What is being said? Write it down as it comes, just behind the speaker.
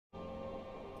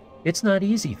It's not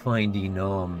easy finding,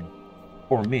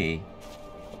 for me,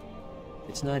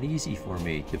 it's not easy for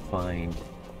me to find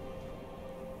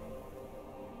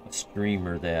a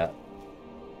streamer that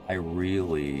I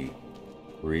really,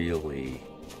 really,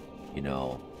 you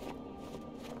know,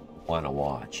 want to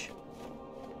watch.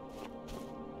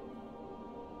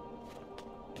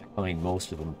 I find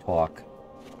most of them talk,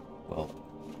 well,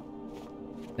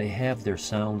 they have their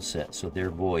sound set so their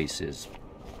voice is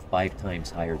 5 times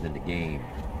higher than the game.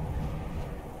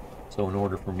 So in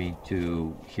order for me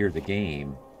to hear the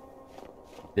game,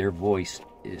 their voice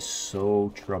is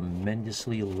so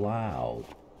tremendously loud.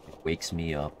 It wakes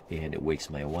me up and it wakes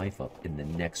my wife up in the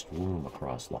next room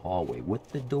across the hallway with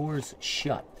the doors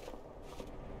shut.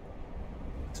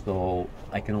 So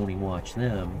I can only watch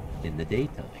them in the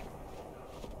daytime.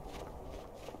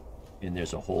 And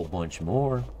there's a whole bunch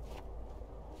more.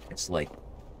 It's like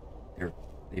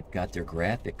they've got their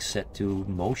graphics set to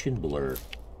motion blur.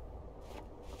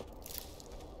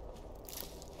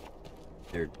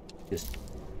 They're just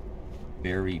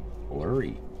very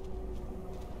blurry.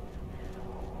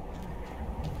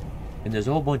 And there's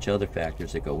a whole bunch of other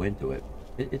factors that go into it.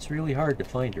 It's really hard to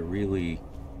find a really,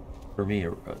 for me,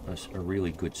 a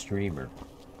really good streamer.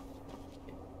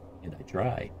 And I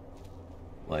try.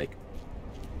 Like,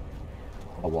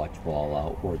 I'll watch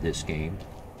Fallout or this game.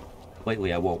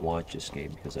 Lately I won't watch this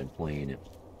game because I'm playing it.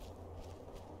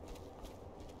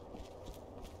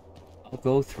 I'll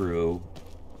go through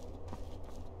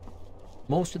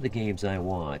most of the games I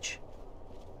watch.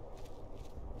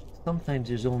 Sometimes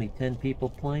there's only 10 people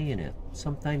playing it.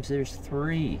 Sometimes there's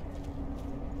 3.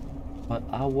 But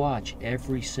I'll watch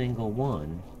every single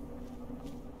one.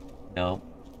 No,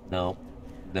 no,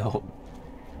 no.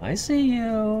 I see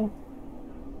you.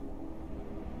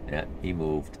 Yeah, he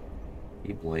moved.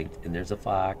 He blinked, and there's a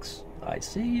fox. I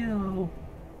see you.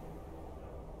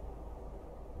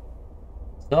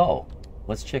 So,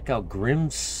 let's check out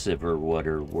Grimsiver, what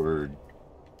her word.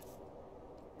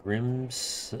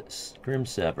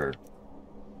 Grimsever.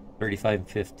 35 and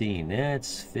 15.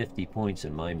 That's 50 points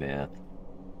in my math.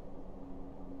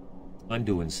 I'm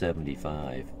doing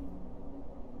 75.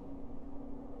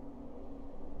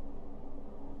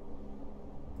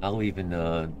 I'll even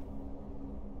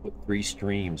put 3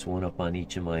 streams, one up on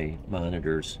each of my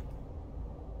monitors.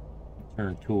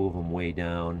 Turn 2 of them way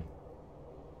down.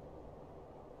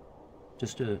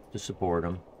 Just to support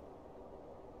them.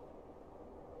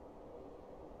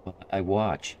 I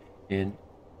watch, and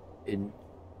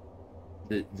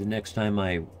the next time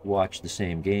I watch the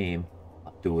same game,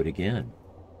 I'll do it again.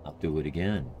 I'll do it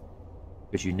again.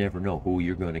 Because you never know who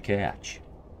you're going to catch.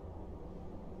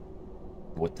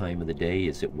 What time of the day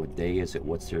is it? What day is it?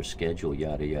 What's their schedule?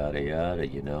 Yada, yada, yada,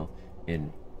 you know?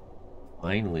 And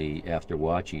finally, after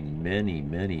watching many,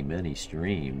 many, many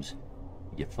streams,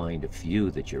 you find a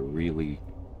few that you really,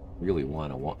 really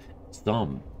want to watch.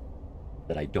 Some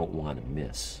that I don't want to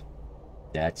miss.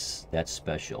 That's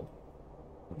special.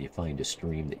 When you find a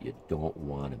stream that you don't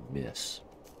want to miss.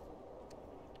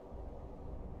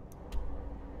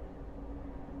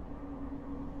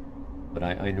 But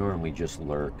I normally just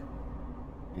lurk.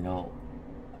 You know,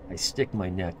 I stick my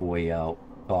neck way out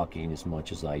talking as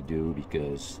much as I do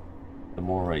because the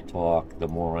more I talk, the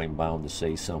more I'm bound to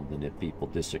say something that people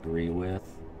disagree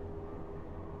with.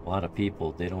 A lot of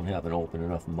people, they don't have an open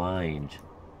enough mind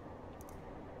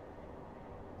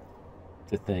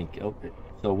to think, okay,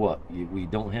 so what? We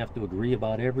don't have to agree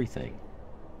about everything.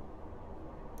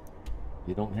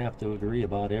 You don't have to agree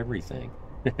about everything.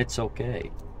 It's okay.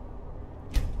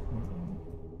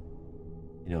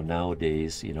 You know,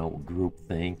 nowadays, you know,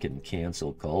 groupthink and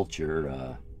cancel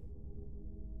culture,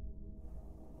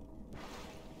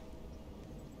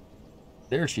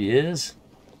 there she is.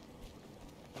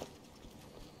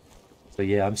 So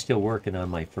yeah, I'm still working on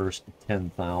my first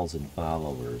 10,000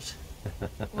 followers.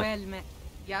 Well,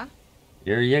 yeah?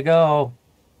 Here you go.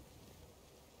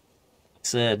 I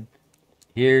said,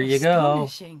 here you go.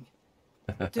 Astonishing.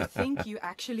 To think you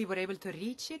actually were able to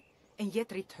reach it and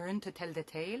yet return to tell the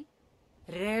tale?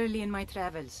 Rarely in my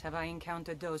travels have I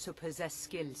encountered those who possess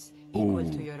skills equal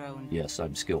to your own. Yes,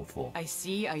 I'm skillful. I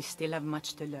see I still have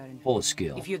much to learn. Full of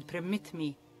skill. If you'd permit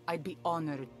me, I'd be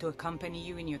honored to accompany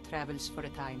you in your travels for a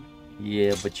time.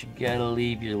 Yeah, but you gotta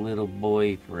leave your little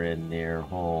boyfriend there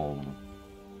home.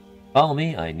 Follow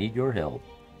me, I need your help.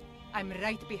 I'm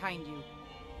right behind you.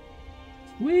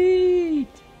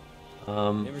 Sweet!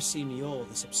 Never seen Yol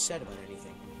this upset about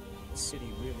anything. The city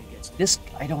really gets... This,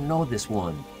 I don't know this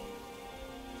one.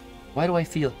 Why do I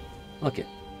feel... Look it.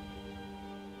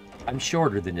 I'm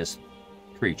shorter than this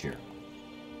creature.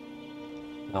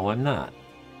 No, I'm not.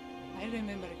 I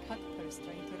remember a cut first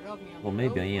trying to rub me on Well, the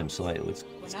maybe I road am once. slightly. Let's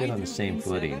When get I on the drew same Prince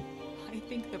footing. Ever, I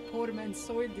think the poor man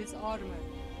soiled his armor.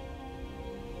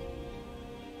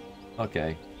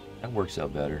 Okay, that works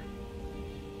out better.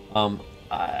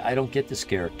 I don't get this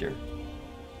character.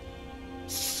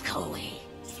 Go away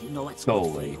if you know what's Go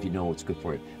good for away you. if you know what's good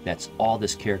for you. That's all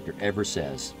this character ever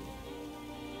says.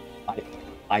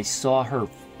 I saw her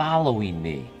following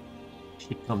me.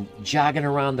 She comes jogging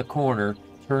around the corner,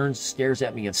 turns, stares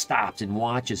at me, and stops and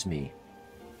watches me.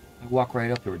 I walk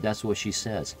right up to her. That's what she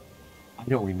says. I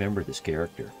don't remember this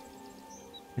character.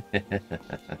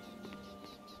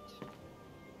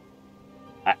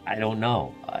 I don't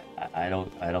know. I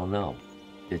don't know.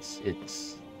 It's I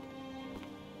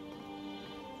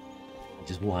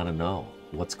just want to know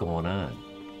what's going on.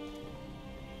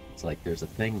 It's like there's a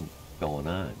thing going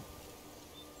on.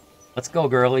 Let's go,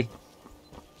 girly.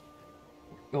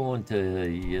 We're going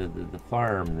to the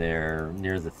farm there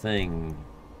near the thing.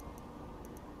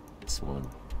 This one.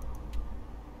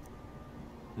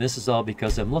 This is all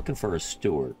because I'm looking for a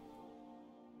steward.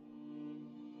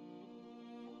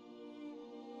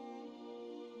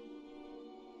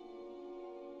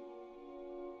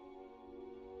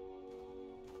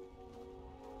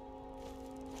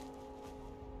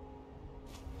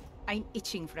 I'm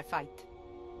itching for a fight.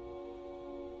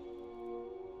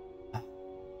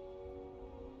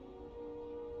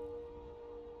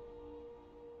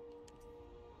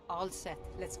 All set.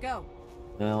 Let's go.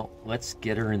 Well, let's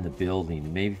get her in the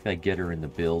building. Maybe if I get her in the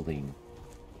building.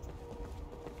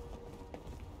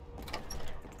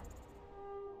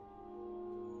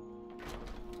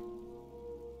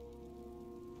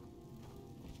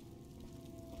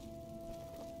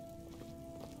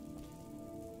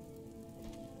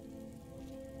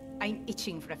 I'm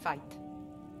itching for a fight.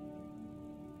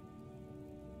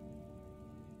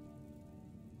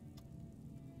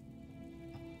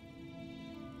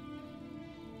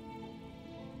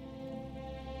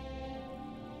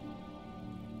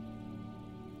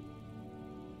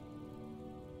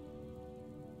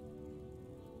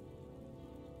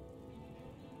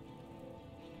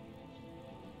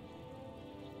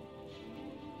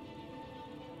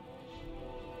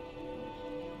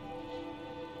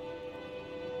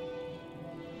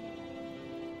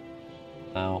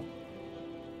 Now,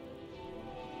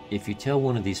 if you tell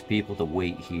one of these people to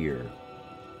wait here,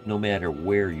 no matter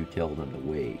where you tell them to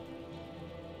wait,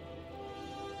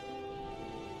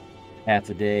 half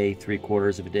a day,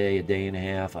 3/4 of a day and a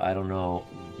half, I don't know,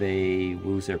 they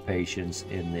lose their patience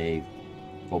and they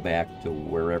go back to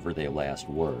wherever they last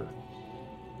were.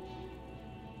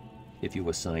 If you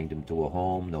assigned them to a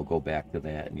home, they'll go back to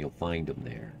that and you'll find them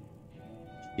there.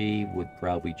 She would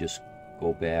probably just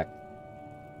go back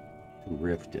to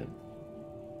Riften.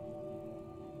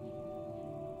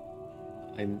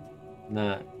 I'm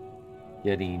not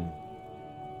getting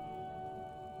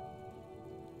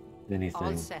anything.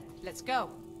 All set. Let's go.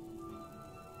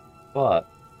 But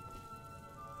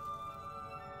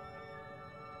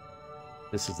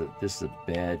this is a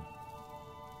bad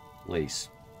place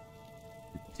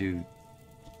to do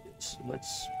this.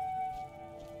 Let's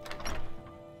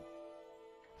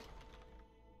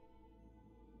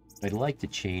I'd like to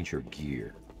change her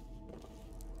gear.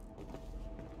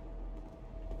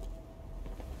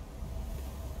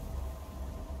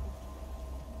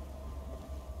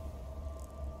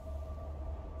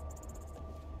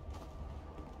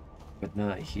 But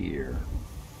not here.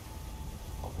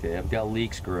 Okay, I've got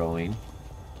leeks growing.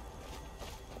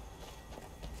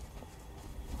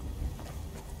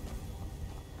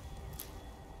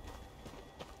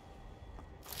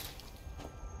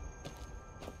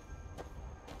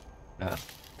 Ah,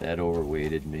 that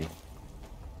overweighted me.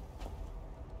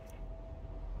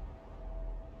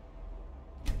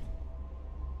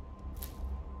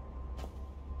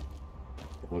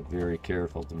 Look very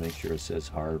careful to make sure it says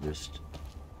harvest.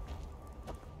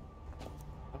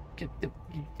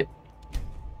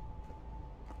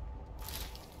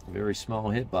 Very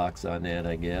small hitbox on that,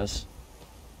 I guess.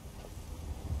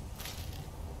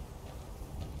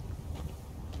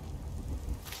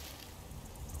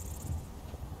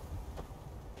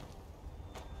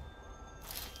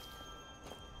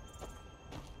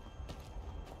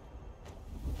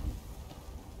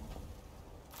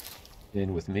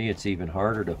 And with me, it's even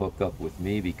harder to hook up with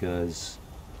me because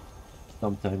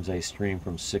sometimes I stream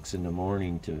from 6 in the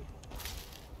morning to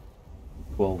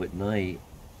 12 at night.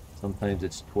 Sometimes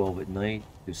it's 12 at night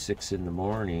to 6 in the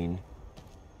morning.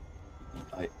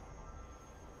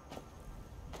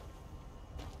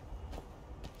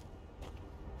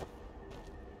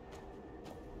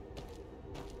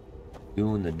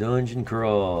 Doing the dungeon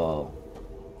crawl.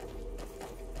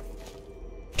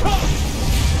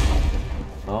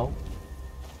 Oh,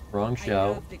 wrong I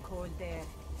show. love the cold air.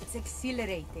 It's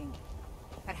exhilarating.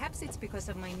 Perhaps it's because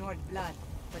of my Nord blood,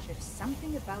 but there's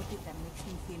something about it that makes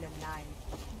me feel alive.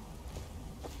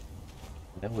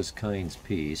 That was Kind's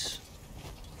piece.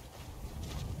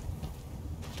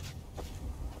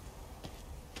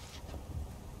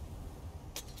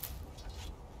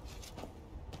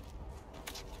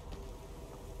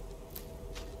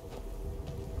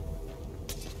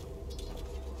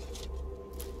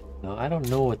 Now, I don't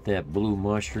know what that blue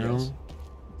mushroom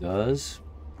does,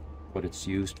 what it's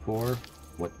used for,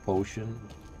 what potion,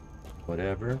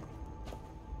 whatever.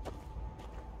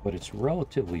 But it's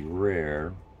relatively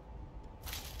rare.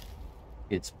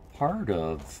 It's part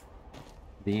of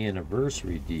the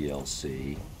anniversary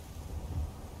DLC.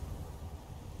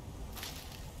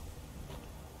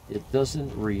 It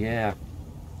doesn't react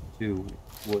to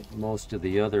what most of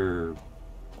the other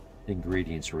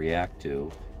ingredients react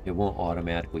to. It won't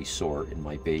automatically sort in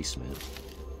my basement.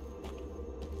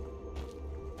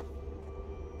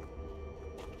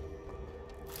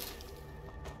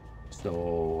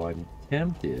 So I'm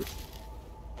tempted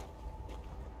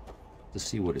to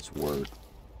see what it's worth.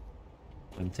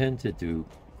 I'm tempted to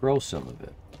grow some of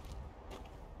it.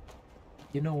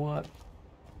 You know what?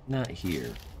 Not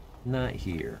here. Not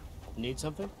here. Need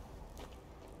something?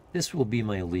 This will be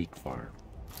my leek farm.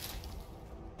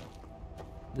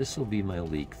 This will be my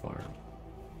leek farm.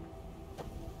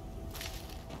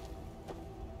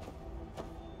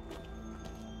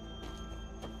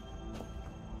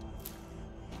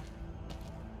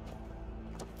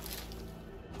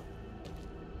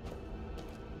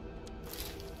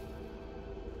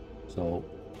 So,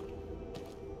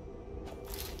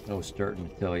 I was starting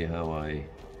to tell you how I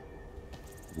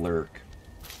lurk.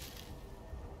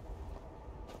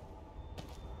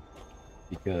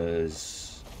 Because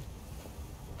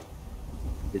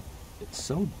it's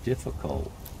so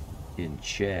difficult in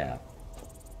chat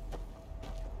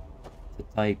to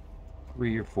type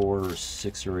 3 or 4 or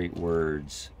 6 or 8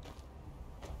 words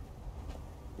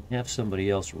and have somebody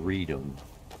else read them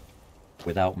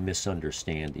without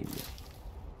misunderstanding you.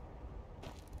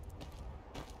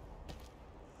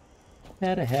 I've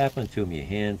had it happen to me a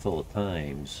handful of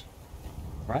times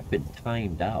where I've been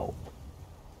timed out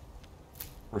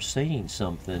for saying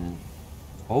something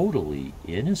totally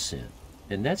innocent.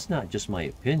 And that's not just my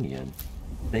opinion.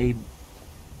 And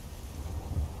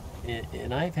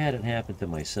I've had it happen to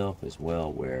myself as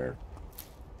well, where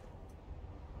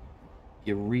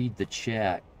you read the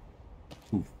chat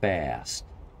too fast.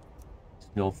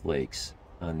 Snowflakes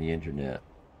on the internet.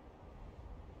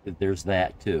 There's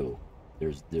that too.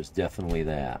 There's definitely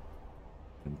that.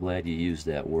 I'm glad you used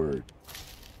that word.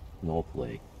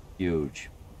 Snowflake. Huge.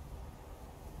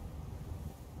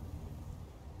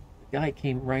 Guy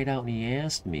came right out and he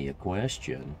asked me a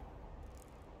question,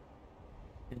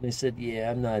 and I said, yeah,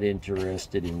 I'm not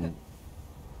interested in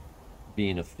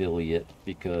being affiliate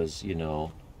because, you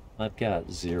know, I've got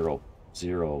zero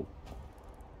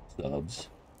subs.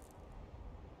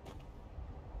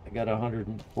 I got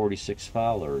 146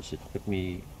 followers. It took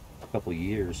me a couple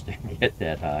years to get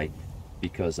that high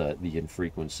because the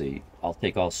infrequency. I'll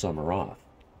take all summer off.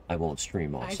 I won't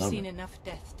stream all summer. I've seen enough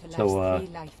death to last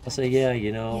 3 lifetimes. I say, yeah,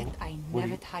 you know. Yet I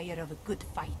never tire of a good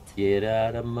fight. Get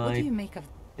out of my What do you make of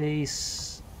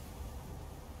face.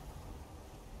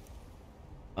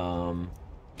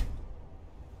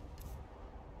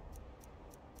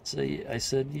 So I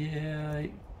said, yeah,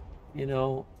 you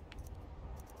know,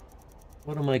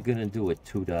 what am I gonna do at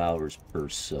 $2 per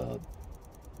sub?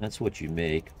 That's what you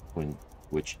make when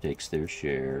Twitch takes their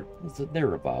share. It's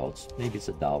thereabouts. Maybe it's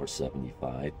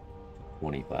 $1.75,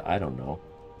 $25. I don't know.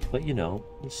 But you know,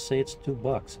 let's say it's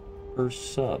 $2 per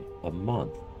sub a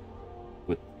month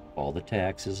with all the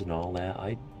taxes and all that.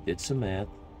 I did some math.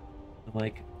 I'm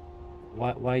like,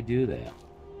 why do that?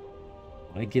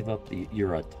 Why give up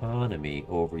your autonomy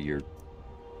over your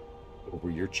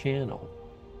channel?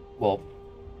 Well,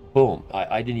 boom!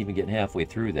 I didn't even get halfway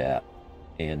through that,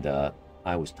 and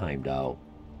I was timed out.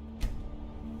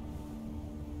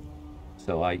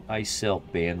 So I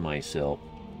self-banned myself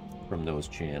from those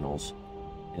channels,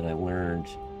 and I learned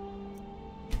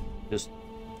just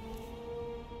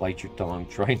bite your tongue.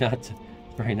 Try not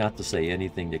to say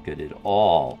anything that could at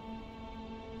all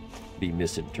be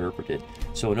misinterpreted.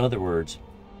 So in other words,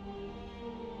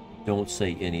 don't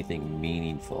say anything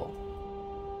meaningful.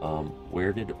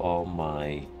 Where did all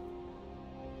my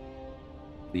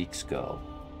leaks go?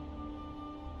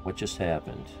 What just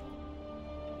happened?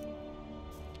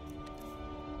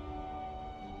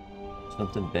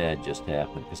 Something bad just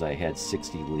happened because I had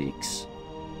 60 leaks.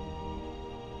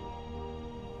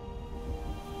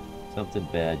 Something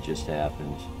bad just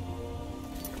happened.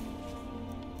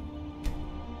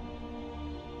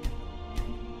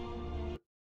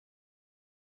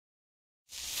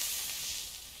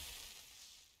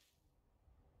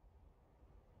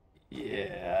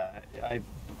 Yeah,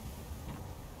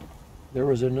 there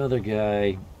was another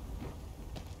guy.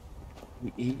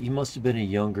 He must have been a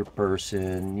younger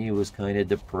person. He was kind of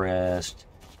depressed,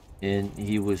 and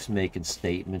he was making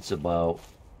statements about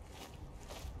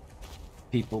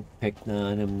people picked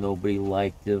on him, nobody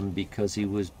liked him because he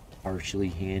was partially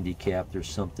handicapped or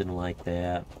something like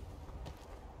that.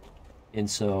 And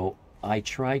so I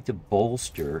tried to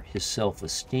bolster his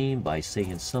self-esteem by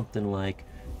saying something like,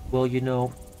 well, you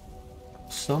know,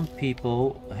 some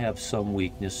people have some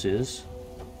weaknesses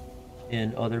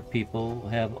and other people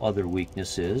have other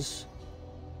weaknesses.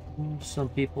 Some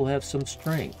people have some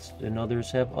strengths and others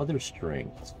have other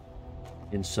strengths.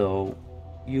 And so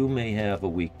you may have a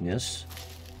weakness,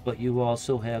 but you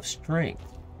also have strength.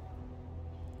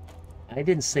 I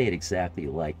didn't say it exactly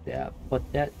like that, but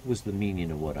that was the meaning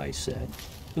of what I said.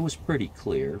 It was pretty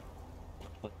clear.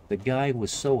 But the guy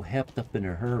was so hepped up in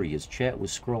a hurry, his chat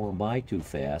was scrolling by too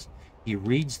fast, he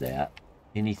reads that,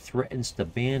 and he threatens to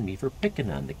ban me for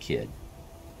picking on the kid.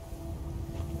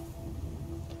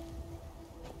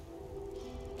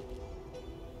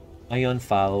 I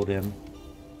unfollowed him.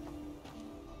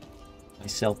 I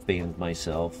self-banned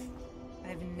myself.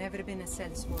 I've never been a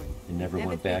sellsword. And never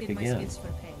went back again. My skills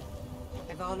for pay.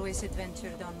 I've always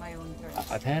adventured on my own terms.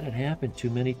 I've had it happen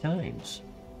too many times.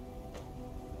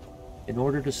 In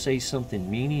order to say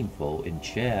something meaningful in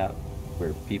chat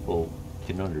where people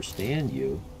can understand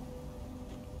you,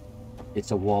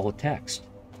 it's a wall of text,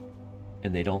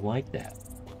 and they don't like that.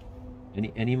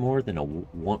 Any more than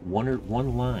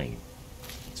one line.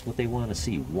 That's what they want to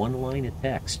see. One line of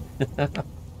text.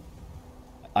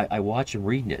 I watch them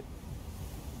reading it.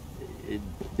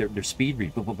 They're speed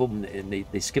read, boom, boom, boom, and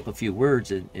they skip a few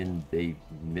words and they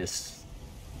miss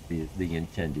the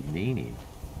intended meaning.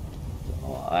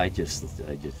 So I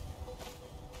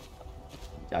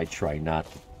try not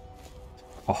to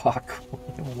talk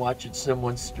when I'm watching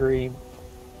someone stream.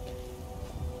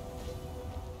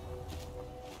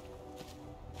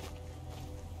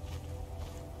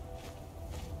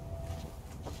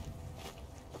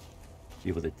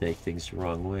 People that take things the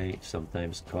wrong way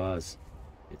sometimes cause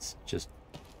it's just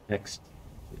text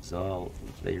is all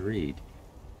they read,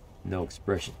 no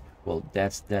expression. Well,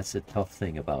 that's the tough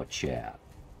thing about chat.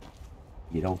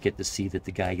 You don't get to see that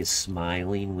the guy is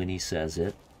smiling when he says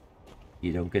it.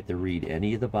 You don't get to read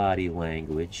any of the body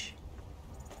language.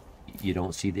 You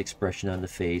don't see the expression on the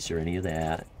face or any of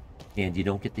that, and you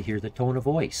don't get to hear the tone of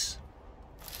voice.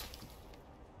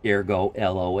 Ergo,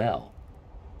 LOL.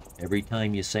 Every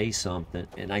time you say something,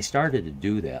 and I started to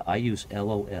do that, I use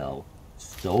LOL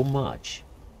so much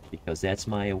because that's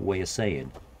my way of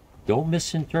saying, don't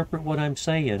misinterpret what I'm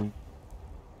saying.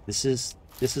 This is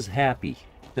happy.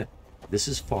 This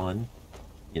is fun,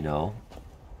 you know.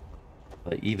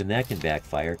 But even that can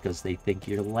backfire because they think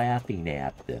you're laughing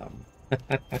at them.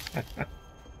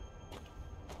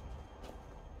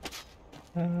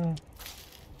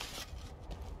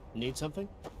 Need something?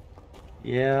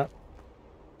 Yeah.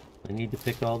 I need to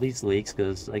pick all these leaks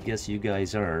because I guess you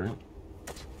guys aren't.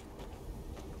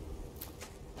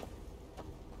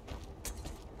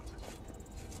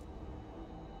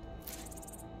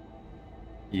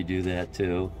 You do that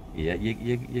too? Yeah,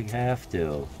 you have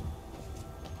to.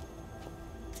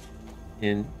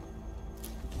 And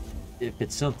if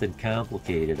it's something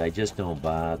complicated, I just don't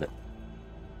bother.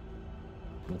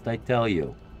 What I tell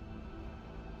you,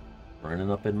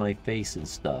 running up in my face and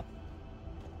stuff.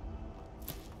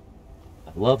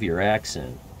 I love your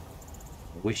accent.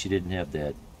 I wish you didn't have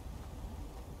that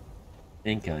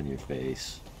ink on your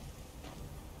face.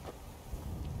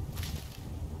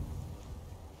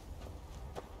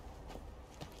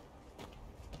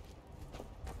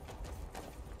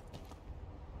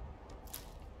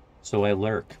 So I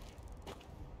lurk.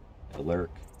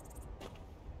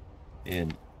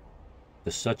 And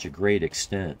to such a great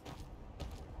extent.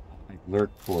 I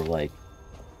lurked for like,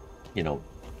 you know,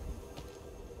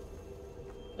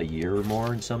 a year or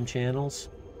more in some channels.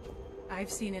 I've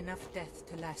seen enough death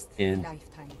to last And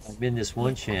lifetimes. I'm in this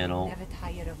one channel. Never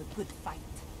tired of a good fight.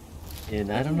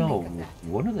 And I don't know,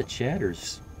 one of the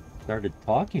chatters started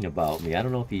talking about me. I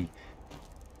don't know if he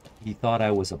thought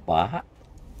I was a bot.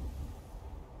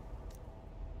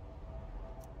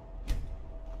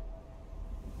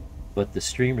 But the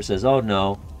streamer says, oh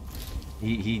no,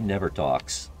 he never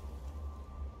talks.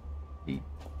 He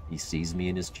sees me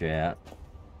in his chat,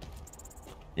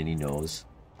 and he knows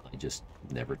I just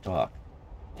never talk.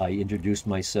 I introduced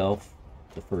myself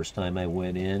the first time I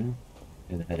went in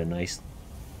and had a nice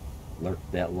lurk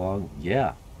that long.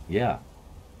 Yeah, yeah,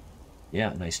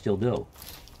 yeah, and I still do.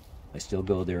 I still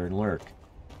go there and lurk.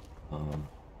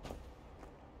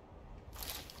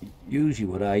 Usually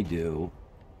what I do,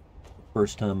 the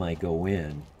first time I go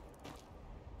in,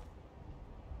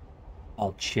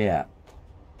 I'll chat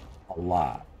a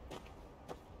lot.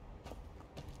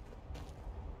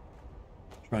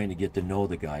 Trying to get to know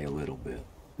the guy a little bit.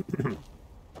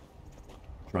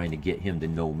 Trying to get him to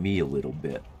know me a little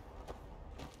bit.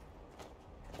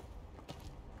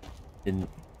 And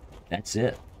that's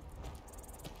it.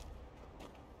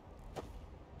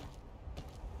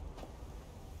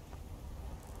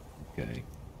 Okay.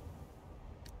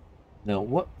 Now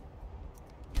what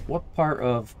part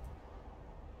of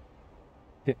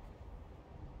pick?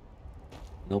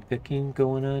 No picking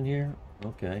going on here?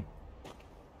 Okay.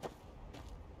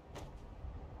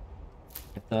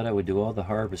 I thought I would do all the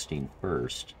harvesting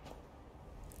first.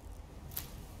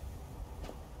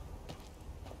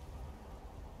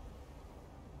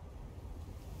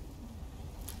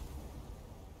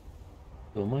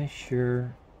 So am I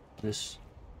sure this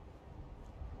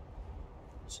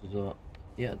is all?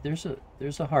 Yeah, there's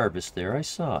a harvest there. I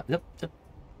saw it. Yep, yep.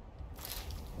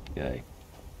 Okay.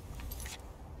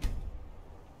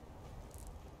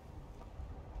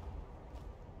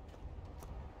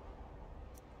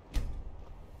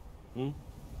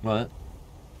 What?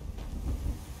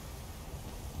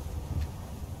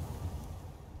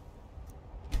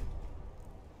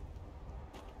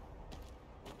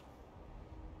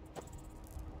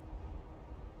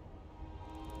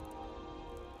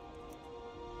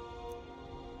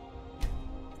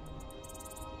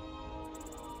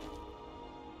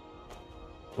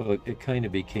 Well, it kind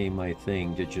of became my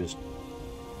thing to just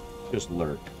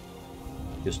lurk.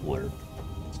 Just lurk.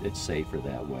 It's safer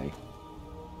that way.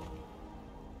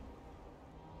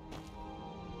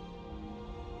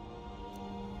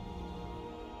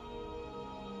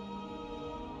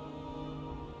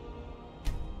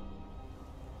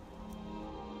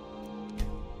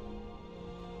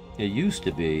 It used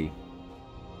to be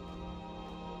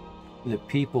that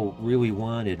people really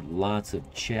wanted lots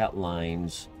of chat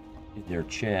lines in their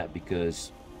chat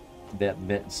because that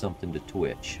meant something to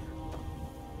Twitch.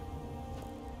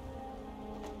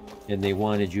 And they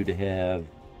wanted you to have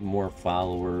more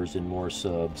followers and more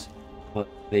subs, but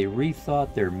they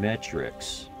rethought their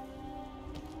metrics.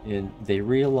 And they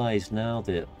realize now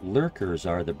that lurkers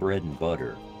are the bread and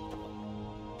butter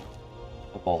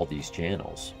of all these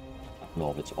channels. I don't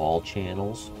know if it's all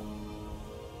channels.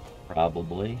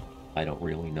 Probably. I don't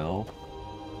really know.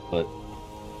 But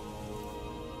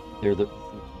they're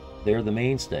the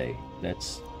mainstay.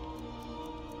 That's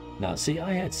now see,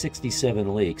 I had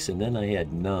 67 leaks and then I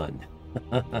had none.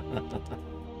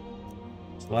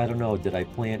 So I don't know, did I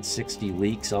plant 60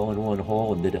 leeks all in one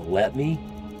hole and did it let me?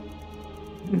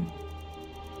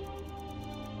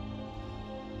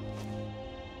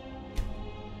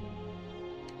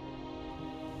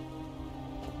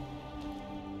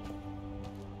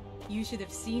 You should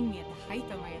have seen me at the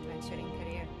height of my adventuring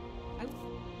career.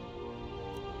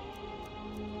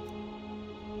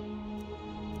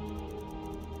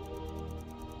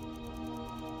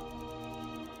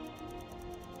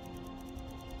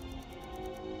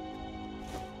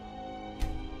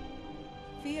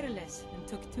 Fearless and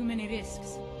took too many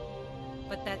risks.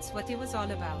 But that's what it was all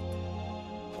about.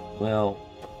 Well,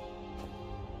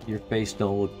 your face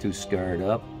don't look too scarred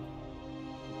up.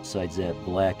 Besides that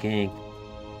black ink.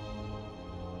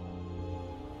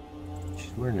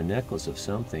 She's wearing a necklace of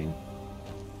something.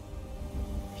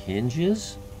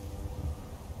 Hinges?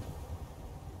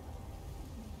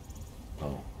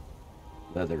 Oh.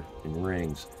 Leather and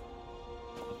rings.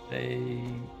 They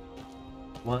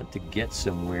want to get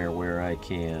somewhere where I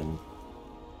can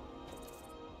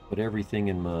put everything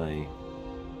in my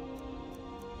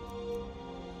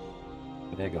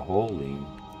bag of holding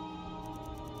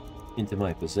into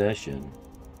my possession.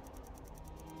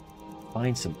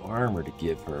 Find some armor to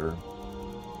give her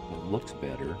that looks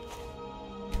better.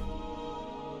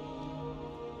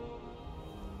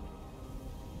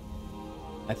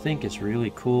 I think it's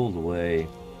really cool the way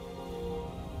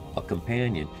a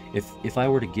companion, if I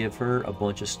were to give her a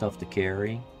bunch of stuff to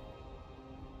carry,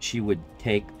 she would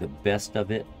take the best of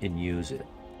it and use it.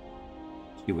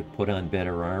 She would put on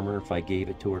better armor if I gave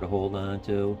it to her to hold on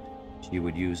to. She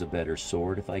would use a better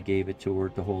sword if I gave it to her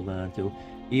to hold on to,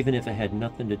 even if it had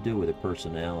nothing to do with her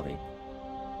personality.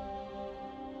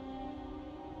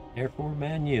 Therefore,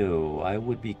 Manu, I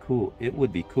would be cool. It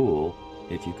would be cool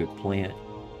if you could plant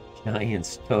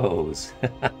giant's toes.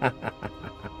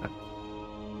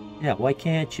 Yeah, why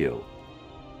can't you?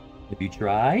 Have you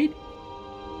tried?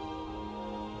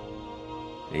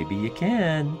 Maybe you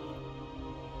can.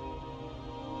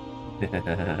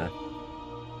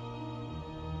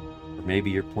 Or maybe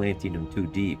you're planting them too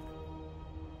deep.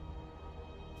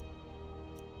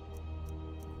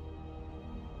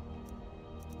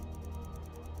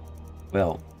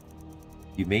 Well,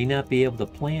 you may not be able to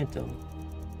plant them.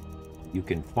 You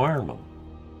can farm them.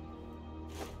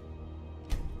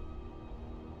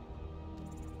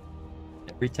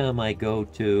 Every time I go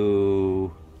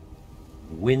to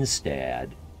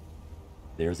Winstad,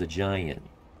 there's a giant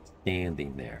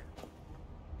standing there,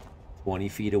 20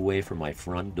 feet away from my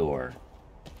front door.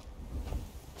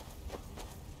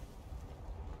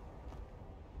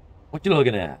 What you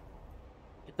looking at?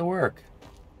 Get to work.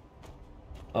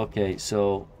 Okay,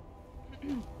 so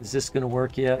is this gonna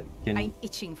work yet? I'm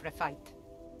itching for a fight.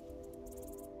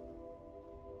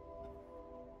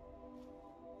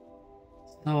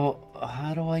 So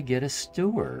how do I get a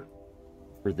steward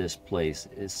for this place?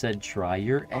 It said try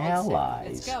your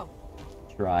allies. Let's go.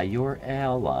 Try your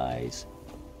allies.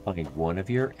 Find one of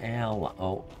your allies.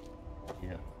 Oh,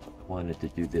 yeah. I wanted to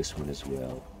do this one as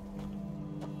well.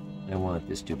 I want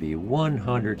this to be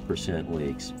 100%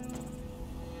 leaks.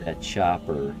 That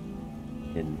chopper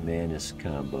and Manus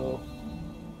combo.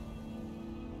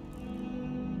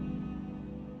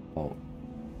 Oh.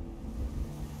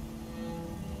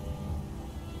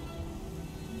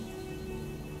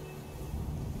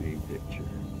 Big picture.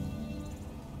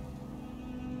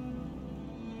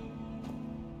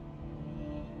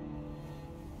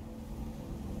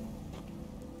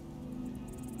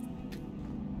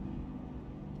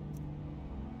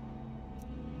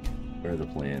 Where's the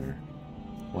planner?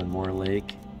 One more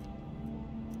lake.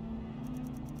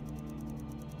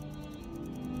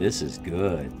 This is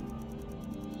good.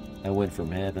 I went from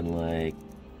having like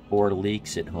 4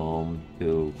 leaks at home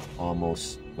to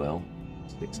almost, well,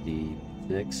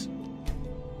 66.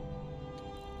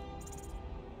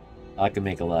 I can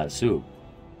make a lot of soup.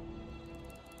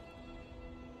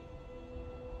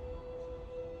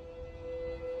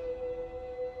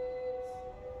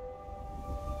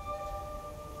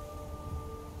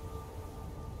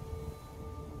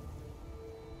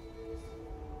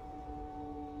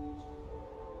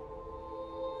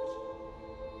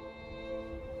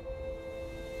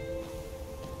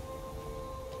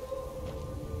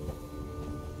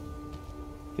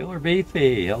 Killer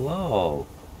Beefy, hello.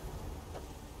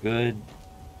 Good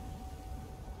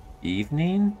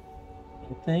evening,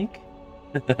 I think.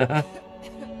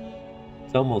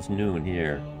 It's almost noon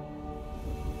here.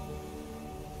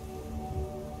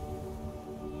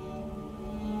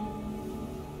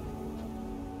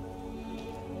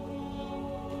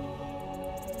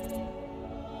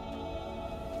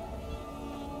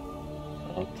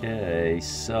 Okay,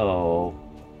 so...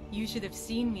 You should have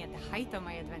seen me at the height of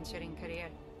my adventuring career.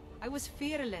 I was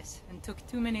fearless and took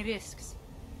too many risks.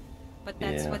 But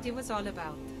that's what it was all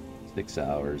about. 6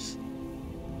 hours.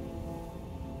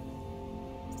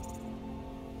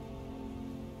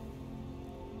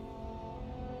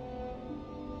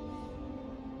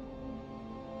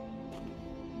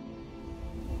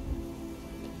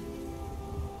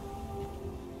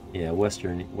 Yeah,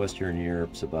 Western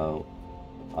Europe's about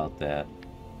that.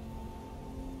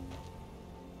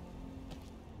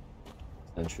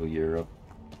 Central Europe,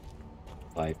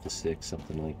 5 to 6,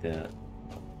 something like that.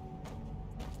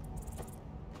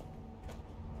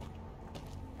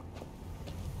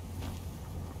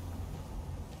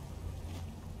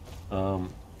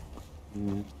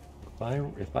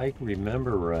 If I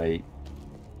remember right,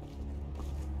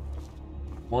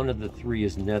 one of the 3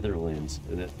 is Netherlands.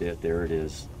 There it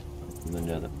is, in the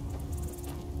Nether.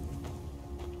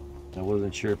 I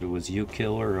wasn't sure if it was you,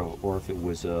 Killer, or if it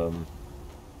was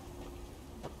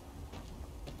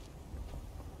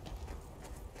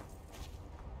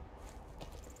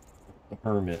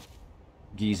Hermit,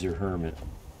 Geezer Hermit.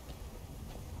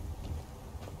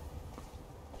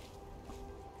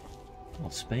 Oh,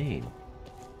 Spain.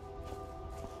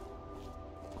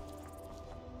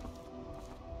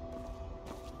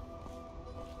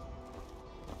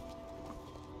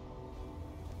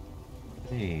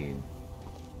 Spain.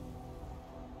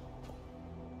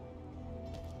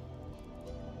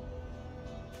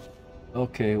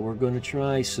 Okay, we're going to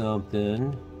try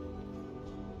something.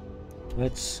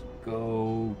 Let's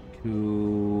go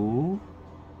to...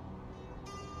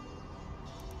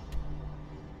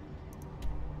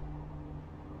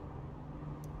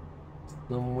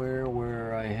 somewhere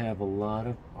where I have a lot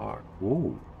of art.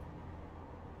 Ooh.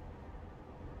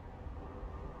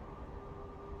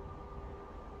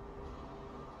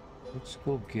 Let's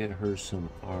go get her some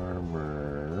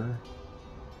armor.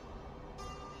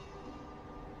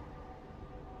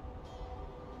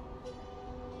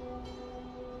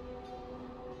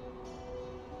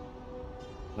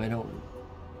 I don't...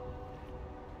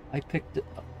 I picked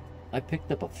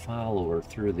up a follower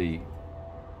through the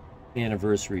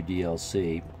anniversary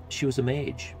DLC. She was a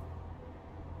mage.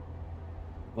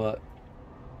 But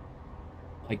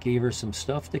I gave her some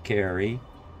stuff to carry.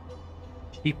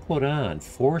 She put on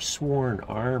Forsworn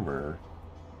armor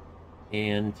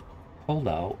and pulled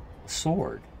out a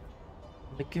sword.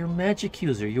 Like, you're a magic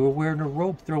user. You were wearing a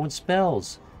robe throwing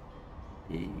spells.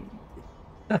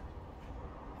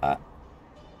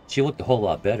 She looked a whole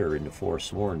lot better in the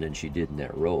Forsworn than she did in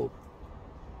that robe.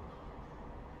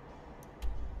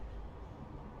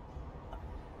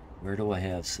 Where do I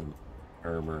have some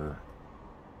armor?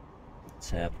 It's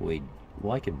halfway.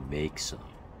 Well, I can make some.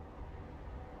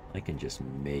 I can just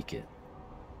make it.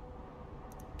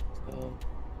 So,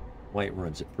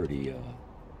 Whiterun's a pretty,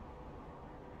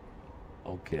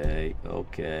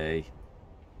 okay.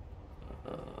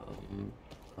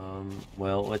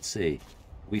 Well, let's see.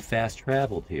 We fast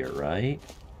traveled here, right?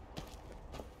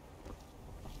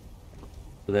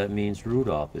 So that means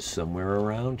Rudolph is somewhere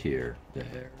around here.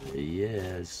 There he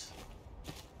is.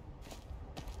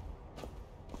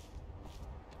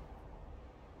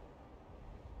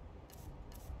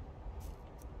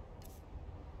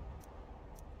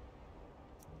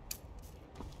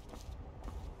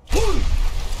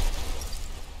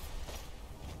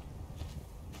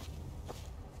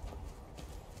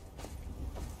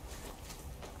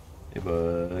 Hey,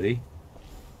 buddy.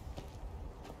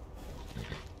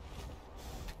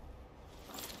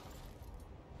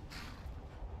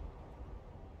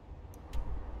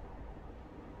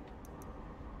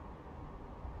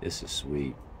 This is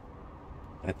sweet.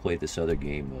 I played this other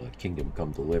game, Kingdom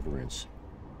Come Deliverance.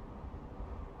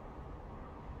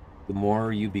 The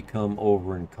more you become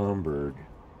over-encumbered,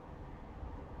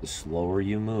 the slower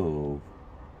you move,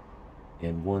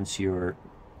 and once you're...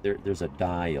 There's a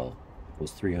dial.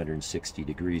 Goes 360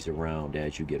 degrees around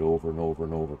as you get over and over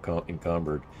and over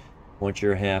encumbered. Once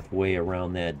you're halfway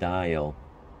around that dial,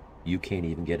 you can't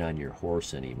even get on your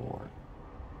horse anymore.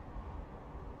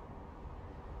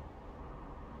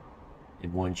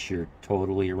 And once you're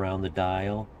totally around the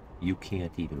dial, you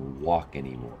can't even walk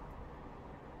anymore.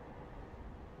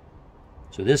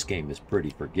 So this game is pretty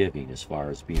forgiving as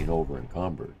far as being over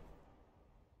encumbered.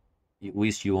 At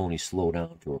least you only slow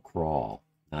down to a crawl,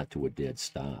 not to a dead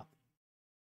stop.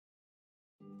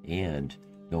 And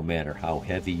no matter how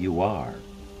heavy you are,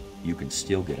 you can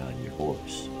still get on your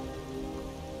horse.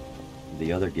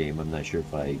 The other game, I'm not sure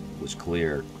if I was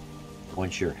clear,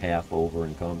 once you're half over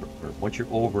encumbered, or once you're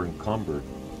over encumbered,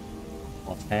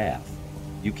 well, half,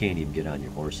 you can't even get on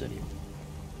your horse anymore.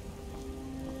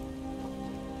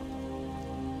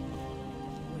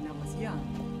 When I was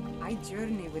young, I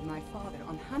journeyed with my father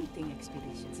on hunting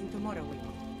expeditions into Morrowind.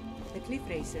 The cliff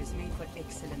racers made for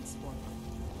excellent sport.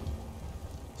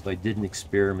 So I did an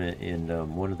experiment in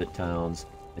one of the towns.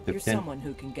 You're someone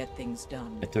who can get things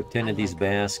done. I took 10 of these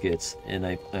baskets and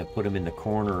I put them in the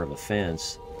corner of a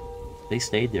fence. They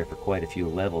stayed there for quite a few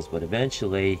levels, but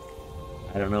eventually,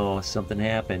 I don't know, something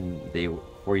happened.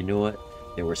 Before you knew it,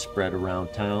 they were spread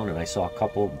around town, and I saw a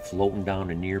couple of them floating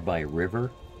down a nearby river.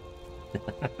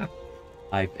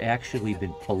 I've actually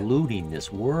been polluting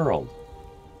this world.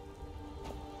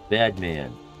 Bad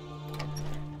man.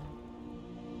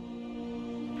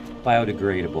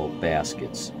 Biodegradable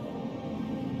baskets.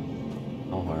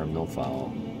 No harm, no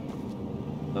foul.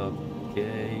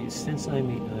 Okay, since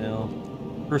well,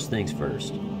 first things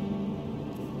first.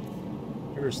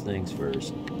 First things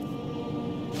first.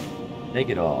 Take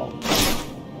it all. How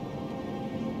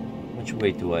much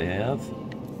weight do I have?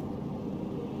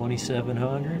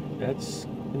 2,700? That's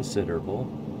considerable.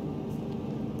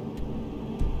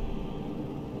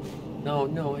 No,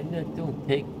 don't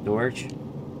take torch.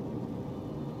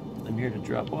 I'm here to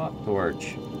drop off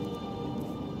torch.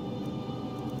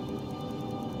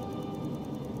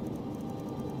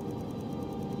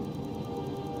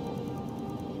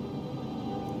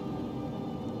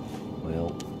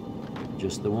 Well,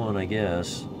 just the one, I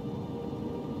guess.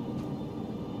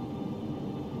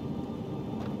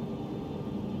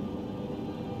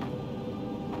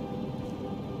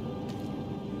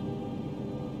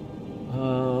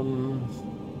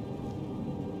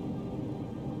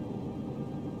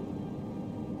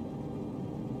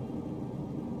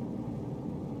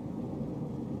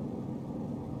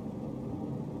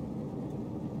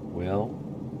 Well,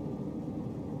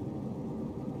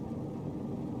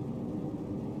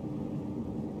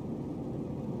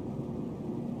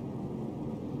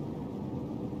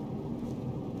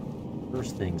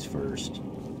 first things first.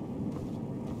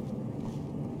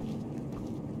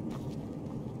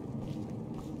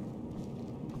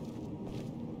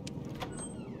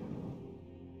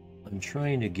 I'm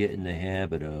trying to get in the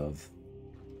habit of,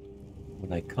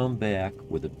 when I come back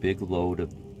with a big load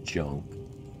of junk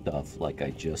stuff like I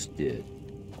just did,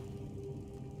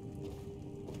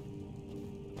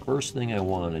 first thing I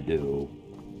want to do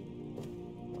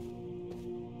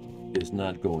is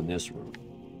not go in this room.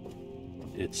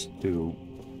 It's to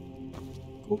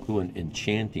go to an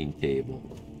enchanting table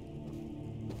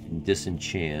and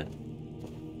disenchant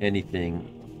anything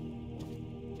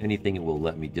it will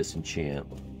let me disenchant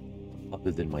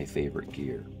other than my favorite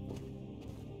gear.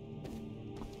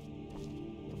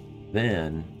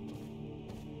 Then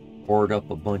hoard up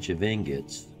a bunch of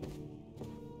ingots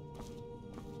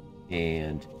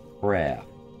and craft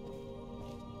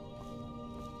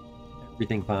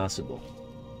everything possible.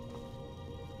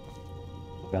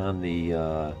 Put on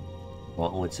the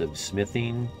gauntlets of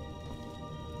smithing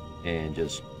and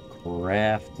just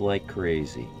craft like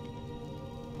crazy.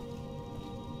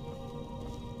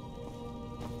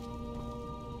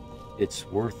 It's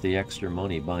worth the extra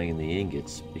money buying the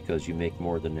ingots because you make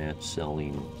more than that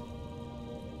selling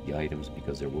the items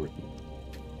because they're worth it.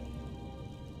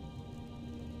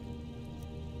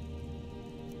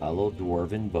 Hollow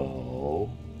dwarven bow.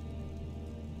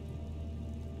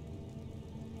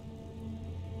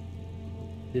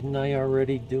 Didn't I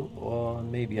already do? Oh,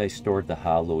 maybe I stored the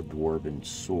hollow dwarven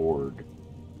sword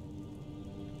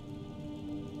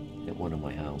at one of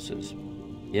my houses.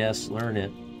 Yes, learn it.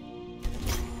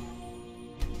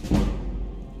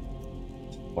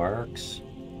 Sparks.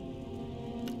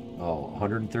 Oh,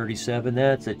 137.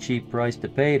 That's a cheap price to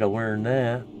pay to learn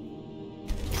that.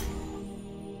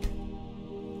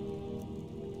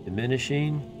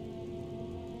 Diminishing.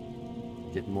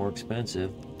 Getting more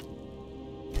expensive.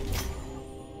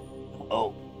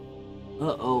 Uh-oh.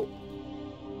 Uh-oh.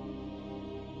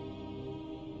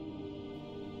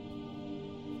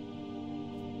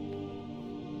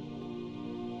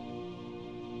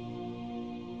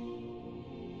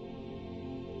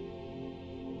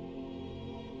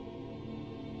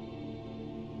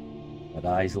 Got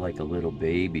eyes like a little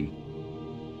baby.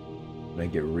 When I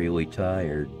get really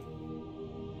tired.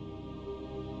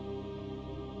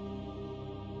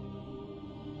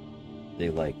 They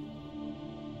like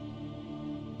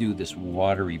do this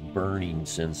watery burning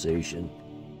sensation.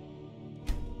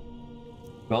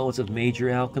 Gauntlets of major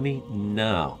alchemy?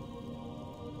 No.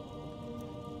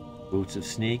 Boots of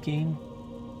sneaking?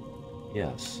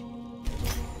 Yes.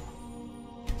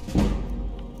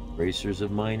 Bracers of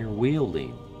minor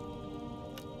wielding?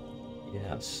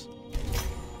 Yes.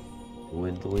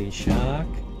 Dwindling shock?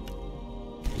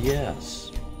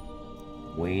 Yes.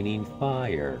 Waning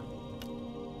fire?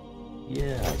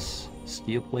 Yes.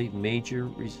 Steel plate major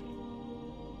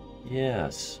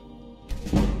yes.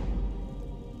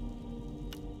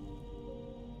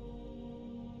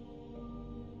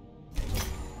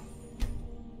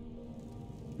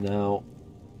 Now,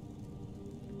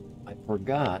 I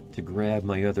forgot to grab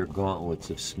my other gauntlets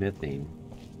of smithing.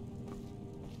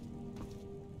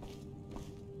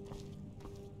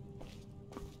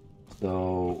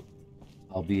 So,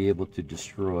 I'll be able to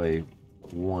destroy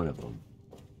one of them.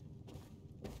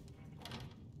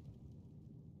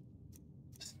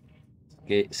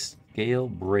 Scale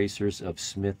bracers of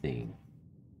smithing,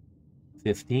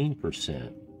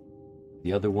 15%.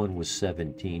 The other one was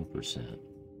 17%.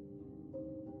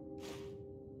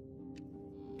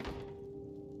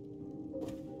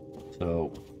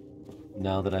 So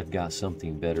now that I've got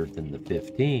something better than the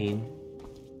 15,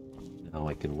 now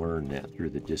I can learn that through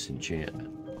the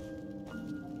disenchantment.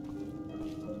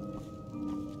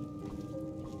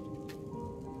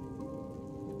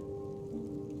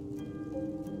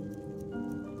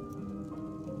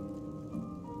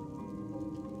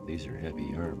 These are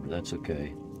heavy armor, that's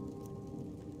okay.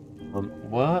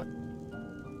 What?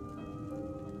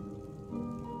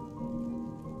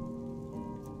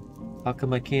 How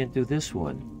come I can't do this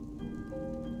one?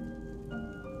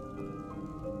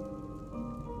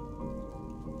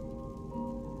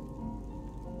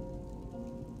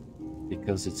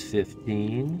 Because it's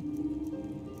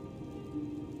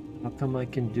 15? How come I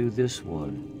can do this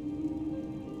one?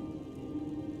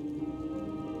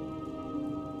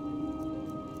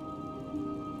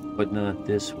 But not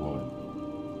this one.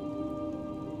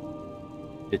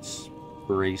 It's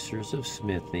bracers of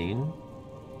smithing.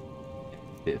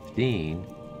 15.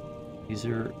 These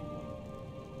are...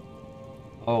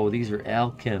 Oh, these are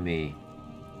alchemy.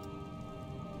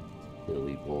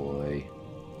 Silly boy.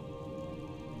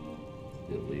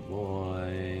 Silly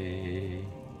boy.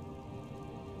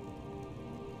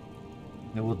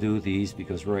 I will do these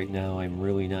because right now I'm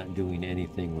really not doing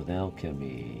anything with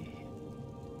alchemy.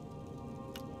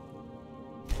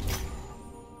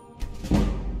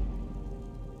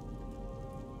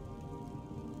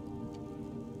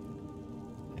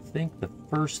 I think the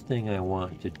first thing I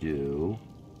want to do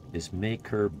is make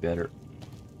her better.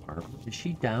 Is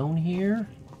she down here?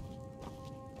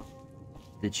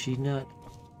 Did she not?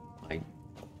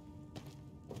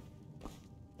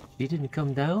 She didn't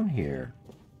come down here.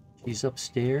 She's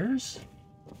upstairs?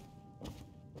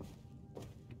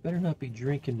 You better not be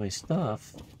drinking my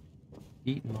stuff.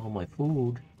 Eating all my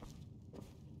food.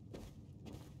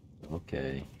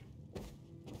 Okay.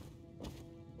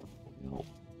 No.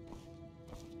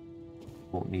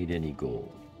 Won't need any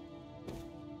gold.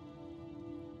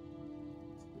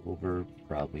 Silver,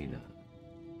 probably not.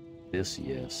 This,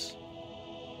 yes.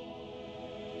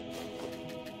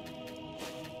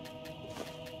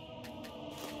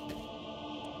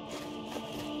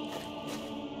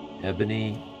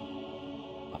 Ebony,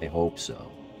 I hope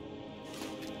so.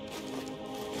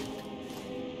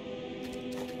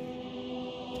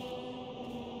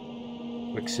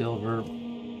 Quicksilver,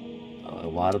 a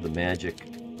lot of the magic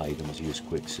items use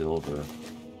quicksilver.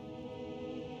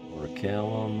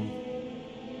 Orichalcum,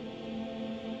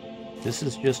 this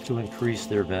is just to increase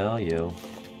their value.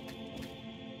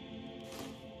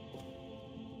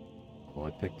 Oh,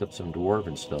 I picked up some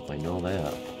dwarven stuff, I know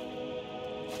that.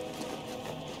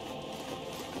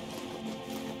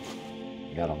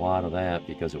 I got a lot of that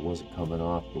because it wasn't coming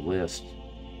off the list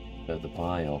of the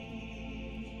pile.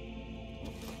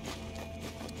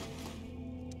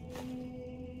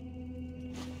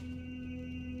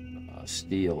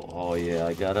 Steel. Oh yeah,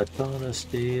 I got a ton of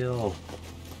steel.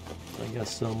 I got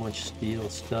so much steel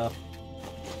stuff.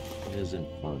 It isn't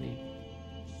funny.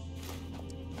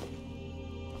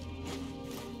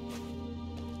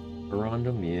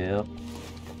 Corundum, yeah.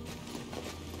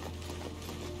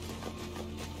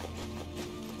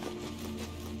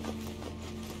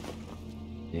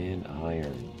 And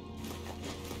iron.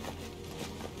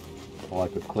 Oh, I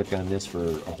could click on this for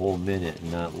a whole minute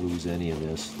and not lose any of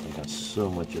this. I got so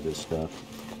much of this stuff.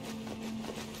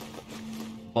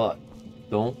 But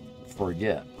don't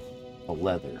forget the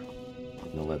leather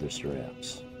and the leather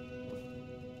straps.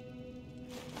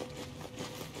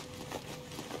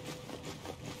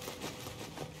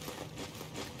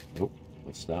 Nope,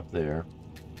 let's stop there.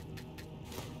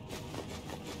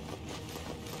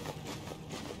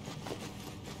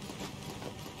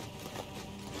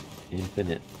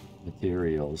 Infinite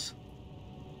materials.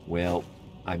 Well,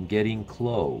 I'm getting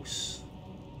close.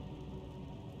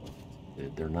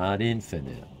 They're not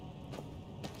infinite.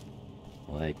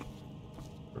 Like,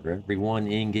 for every one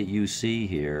ingot you see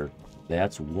here,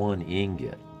 that's one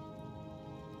ingot.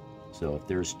 So if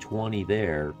there's 20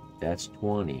 there, that's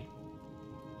 20.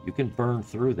 You can burn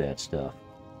through that stuff,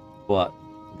 but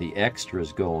the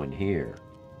extras go in here.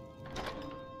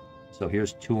 So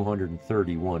here's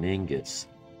 231 ingots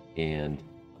and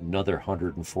another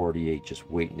 148 just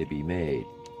waiting to be made.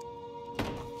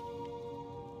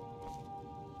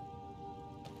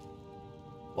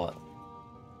 But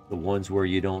the ones where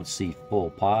you don't see full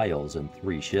piles and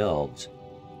 3 shelves,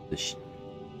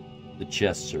 the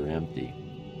chests are empty.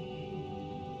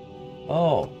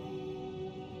 Oh,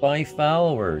 5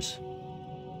 followers.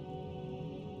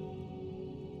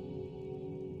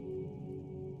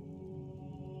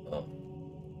 Oh.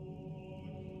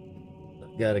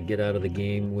 Got to get out of the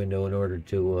game window in order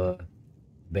to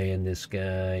ban this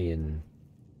guy and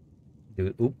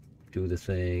do the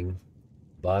thing.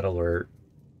 Bot alert.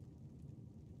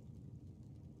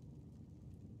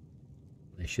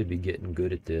 I should be getting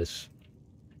good at this.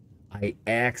 I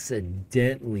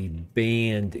accidentally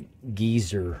banned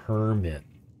Geezer Hermit.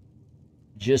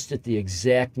 Just at the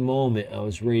exact moment I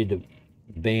was ready to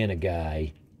ban a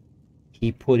guy,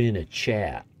 he put in a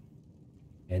chat.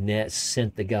 And that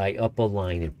sent the guy up a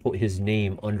line and put his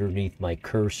name underneath my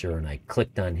cursor, and I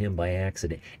clicked on him by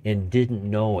accident and didn't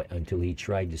know it until he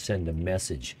tried to send a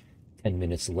message 10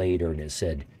 minutes later and it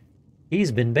said,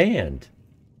 "He's been banned."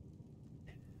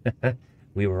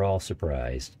 We were all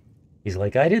surprised. He's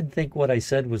like, "I didn't think what I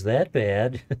said was that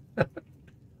bad."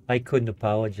 I couldn't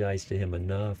apologize to him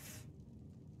enough.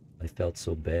 I felt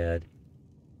so bad.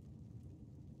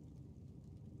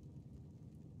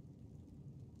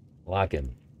 Block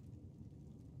him.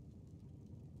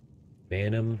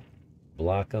 Ban him,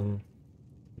 block him,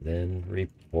 then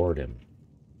report him.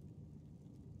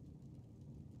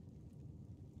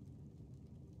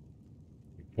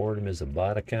 Report him as a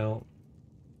bot account.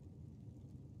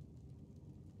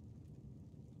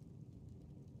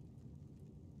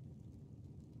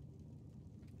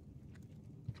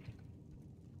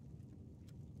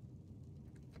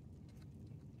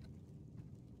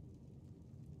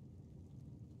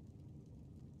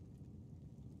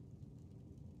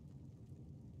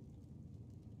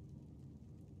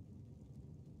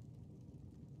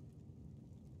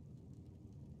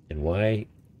 doing?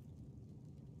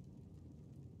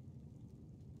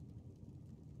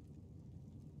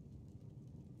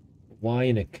 Why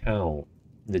an account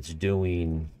that's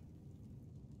doing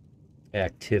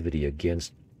activity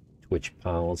against Twitch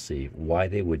policy, why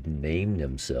they would name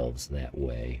themselves that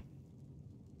way?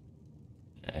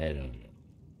 I don't know.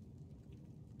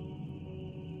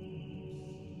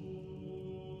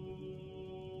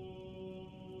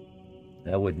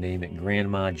 I would name it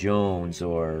Grandma Jones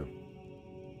or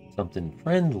something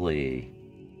friendly,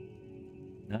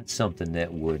 not something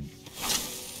that would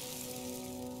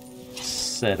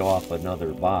set off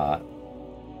another bot.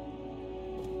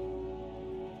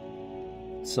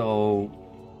 So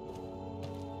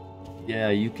yeah,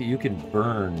 you can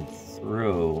burn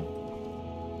through.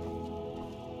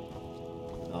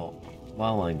 Now,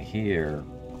 while I'm here,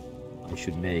 I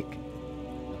should make.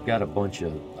 I've got a bunch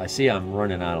of. I see I'm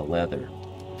running out of leather,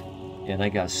 and I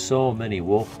got so many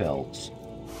wolf pelts.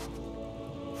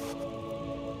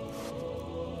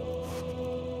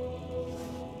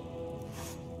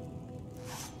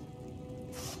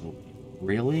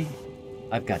 Really?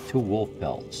 I've got 2 wolf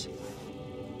pelts.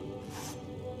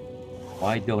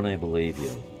 Why don't I believe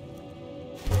you?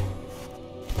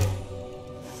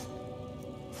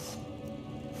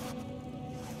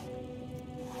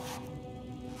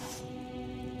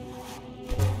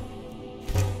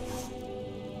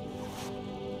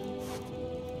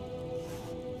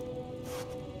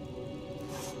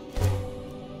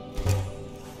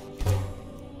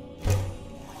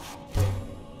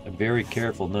 Very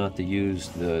careful not to use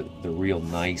the real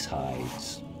nice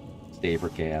hides. Saber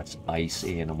cats, ice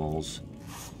animals,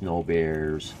 snow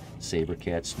bears, saber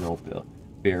cat,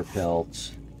 bear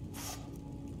pelts.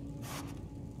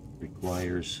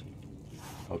 Requires.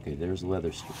 Okay, there's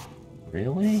leather strip.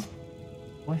 Really?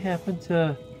 What happened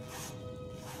to?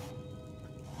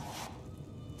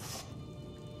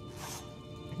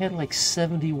 I had like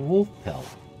 70 wolf pelt.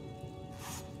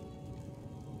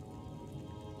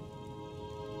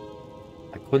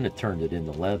 Couldn't have turned it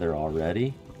into leather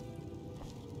already.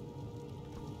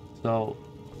 So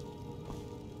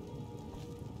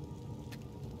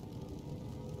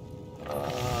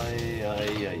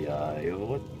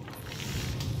what?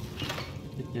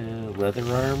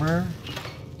 Leather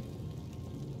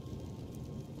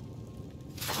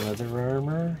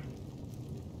armor,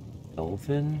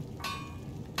 elfin,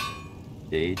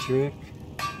 Daedric.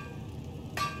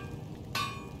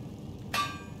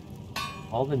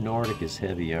 All the Nordic is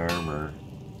heavy armor.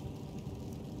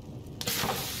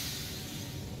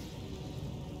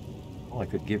 Oh, I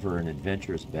could give her an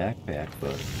adventurous backpack,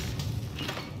 but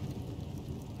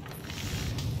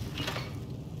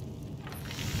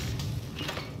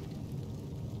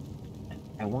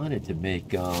I wanted to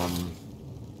make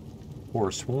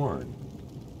Forsworn.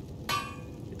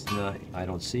 It's not. I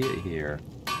don't see it here.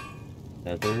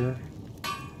 Leather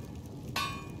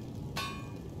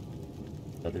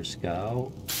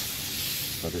scout,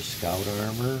 leather scout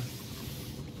armor.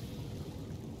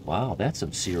 Wow, that's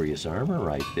some serious armor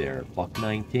right there. Buck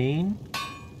 19.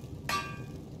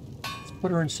 Let's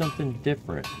put her in something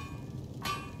different.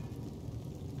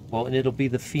 Well, and it'll be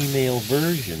the female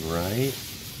version, right?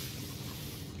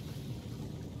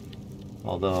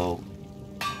 Although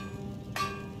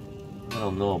I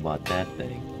don't know about that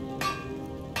thing.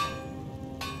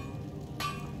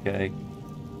 Okay.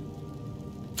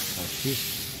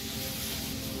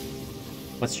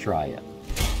 Let's try it.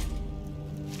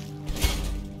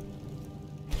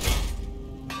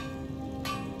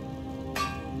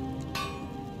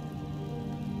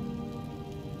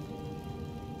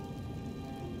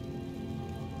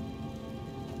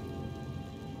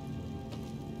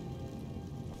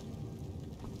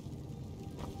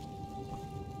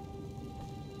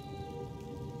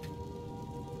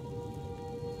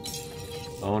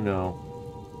 Oh no.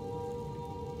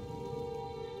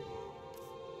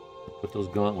 Put those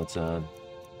gauntlets on.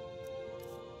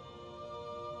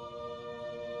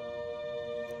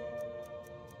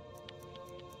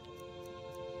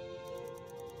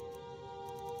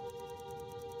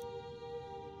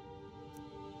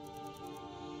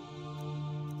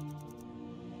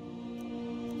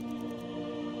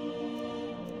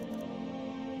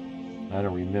 I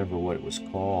don't remember what it was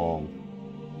called.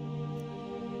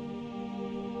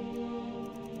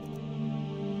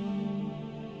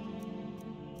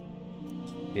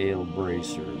 Scale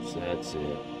bracers, that's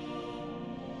it.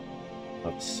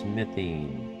 Of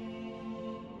smithing.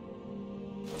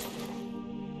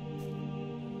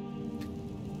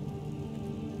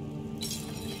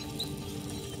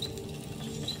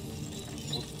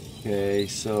 Okay,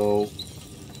 so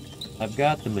I've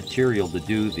got the material to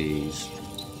do these.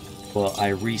 Well, I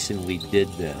recently did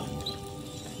them,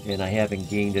 and I haven't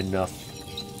gained enough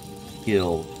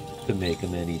skill to make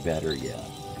them any better yet.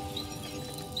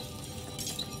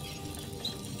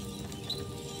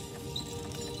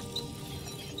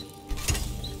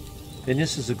 And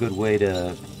this is a good way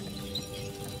to,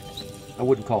 I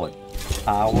wouldn't call it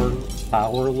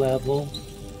power level,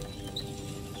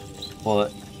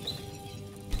 but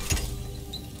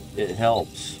it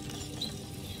helps.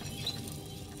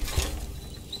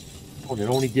 Oh, and it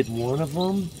only did one of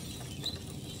them?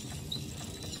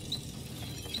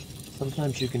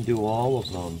 Sometimes you can do all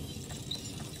of them.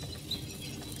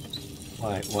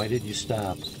 Why did you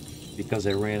stop? Because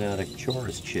I ran out of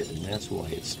chorus shit, and that's why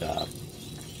it stopped.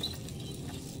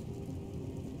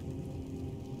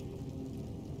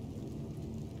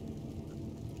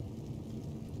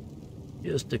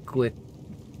 Just a quick...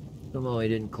 Somehow I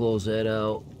didn't close that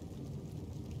out.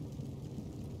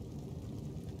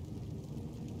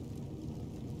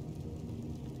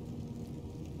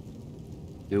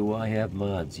 Do I have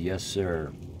mods? Yes,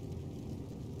 sir.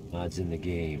 Mods in the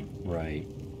game, right.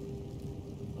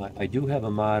 I do have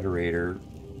a moderator.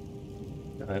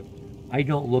 I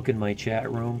don't look in my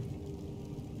chat room,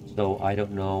 so I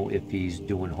don't know if he's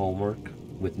doing homework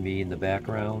with me in the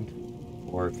background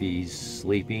or if he's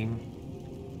sleeping.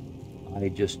 I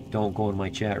just don't go in my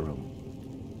chat room.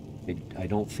 I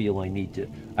don't feel I need to.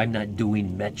 I'm not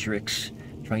doing metrics,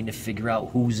 trying to figure out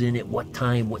who's in it, what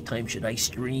time should I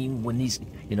stream, when these,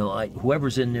 you know,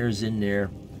 whoever's in there is in there,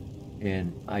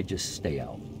 and I just stay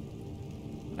out.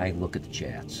 I look at the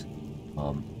chats.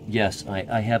 Yes,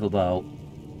 I have about,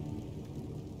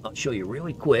 I'll show you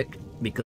really quick, because